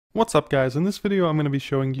What's up guys, in this video I'm going to be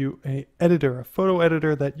showing you a photo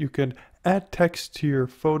editor that you could add text to your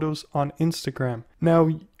photos on Instagram. Now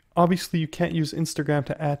obviously you can't use Instagram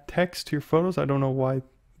to add text to your photos. I don't know why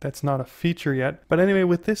that's not a feature yet. But anyway,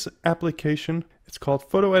 with this application, it's called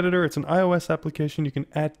Photo Editor. It's an iOS application. You can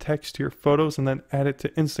add text to your photos and then add it to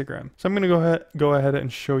Instagram. So I'm going to go ahead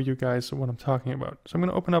and show you guys what I'm talking about. So I'm going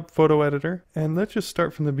to open up Photo Editor and let's just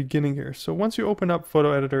start from the beginning here. So once you open up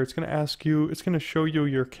Photo Editor, it's going to ask you, it's going to show you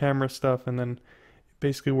your camera stuff and then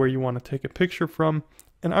basically where you want to take a picture from.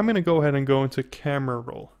 And I'm going to go ahead and go into Camera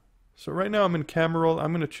Roll. So right now I'm in Camera Roll.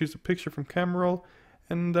 I'm going to choose a picture from Camera Roll.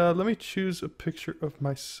 And let me choose a picture of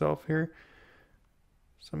myself here.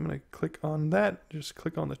 So I'm going to click on that. Just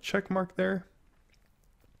click on the check mark there.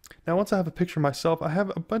 Now once I have a picture of myself, I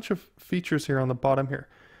have a bunch of features here on the bottom here.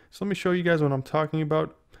 So let me show you guys what I'm talking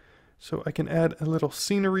about. So I can add a little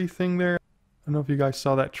scenery thing there. I don't know if you guys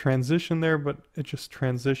saw that transition there, but it just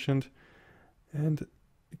transitioned. And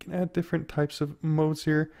you can add different types of modes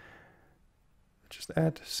here. Just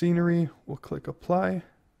add scenery. We'll click apply.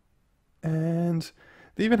 And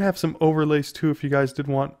they even have some overlays too. If you guys did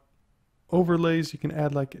want overlays, you can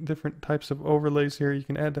add like different types of overlays here. You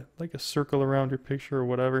can add like a circle around your picture or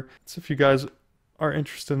whatever. So if you guys are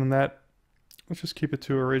interested in that, let's just keep it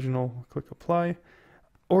to original. Click apply.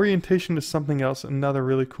 Orientation is something else, another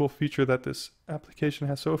really cool feature that this application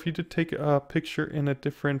has. So if you did take a picture in a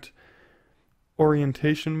different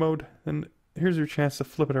orientation mode, then here's your chance to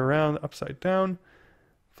flip it around, upside down,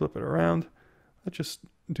 flip it around. Let's just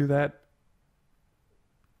do that.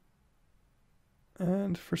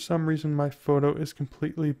 And for some reason my photo is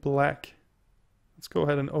completely black. Let's go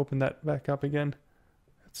ahead and open that back up again.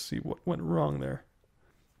 Let's see what went wrong there.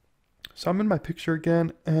 So I'm in my picture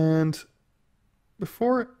again, and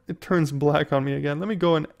before it turns black on me again, let me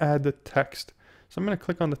go and add the text. So I'm going to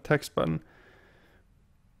click on the text button.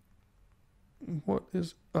 What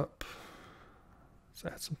is up? Let's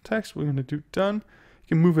add some text. We're going to do done. You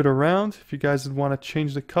can move it around. If you guys would want to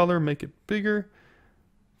change the color, make it bigger.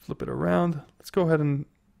 Flip it around. Let's go ahead and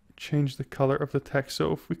change the color of the text.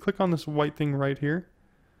 So if we click on this white thing right here,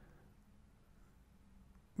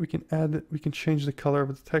 we can change the color of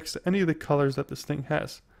the text to any of the colors that this thing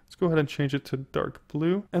has. Let's go ahead and change it to dark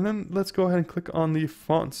blue. And then let's go ahead and click on the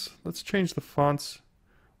fonts. Let's change the fonts.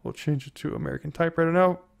 We'll change it to American Typewriter.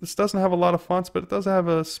 Now, this doesn't have a lot of fonts, but it does have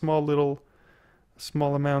a small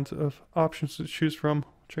amount of options to choose from.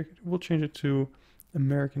 We'll change it to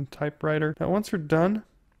American Typewriter. Now, once you're done,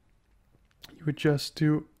 you would just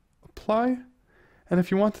do apply, and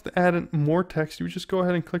if you wanted to add in more text, you would just go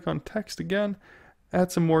ahead and click on text again,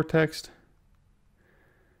 add some more text.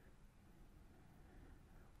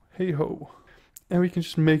 Hey ho. And we can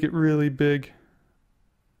just make it really big,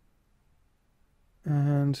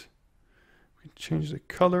 and we can change the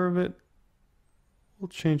color of it. We'll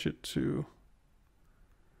change it to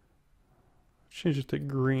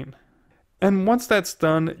green. And once that's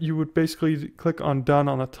done, you would basically click on done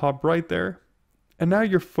on the top right there. And now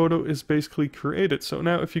your photo is basically created. So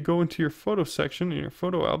now if you go into your photo section in your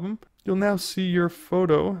photo album, you'll now see your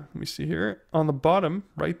photo. Let me see here on the bottom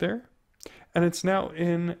right there. And it's now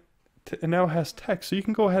it now has text. So you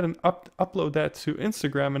can go ahead and upload that to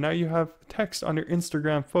Instagram. And now you have text on your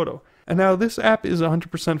Instagram photo. And now this app is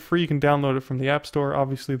 100% free. You can download it from the App Store.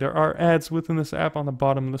 Obviously there are ads within this app on the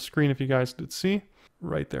bottom of the screen if you guys did see.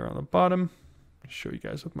 Right there on the bottom. I'll show you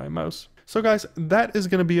guys with my mouse. So guys, that is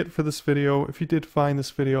going to be it for this video. If you did find this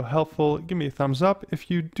video helpful, give me a thumbs up. If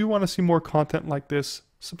you do want to see more content like this,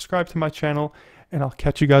 subscribe to my channel, and I'll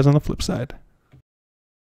catch you guys on the flip side.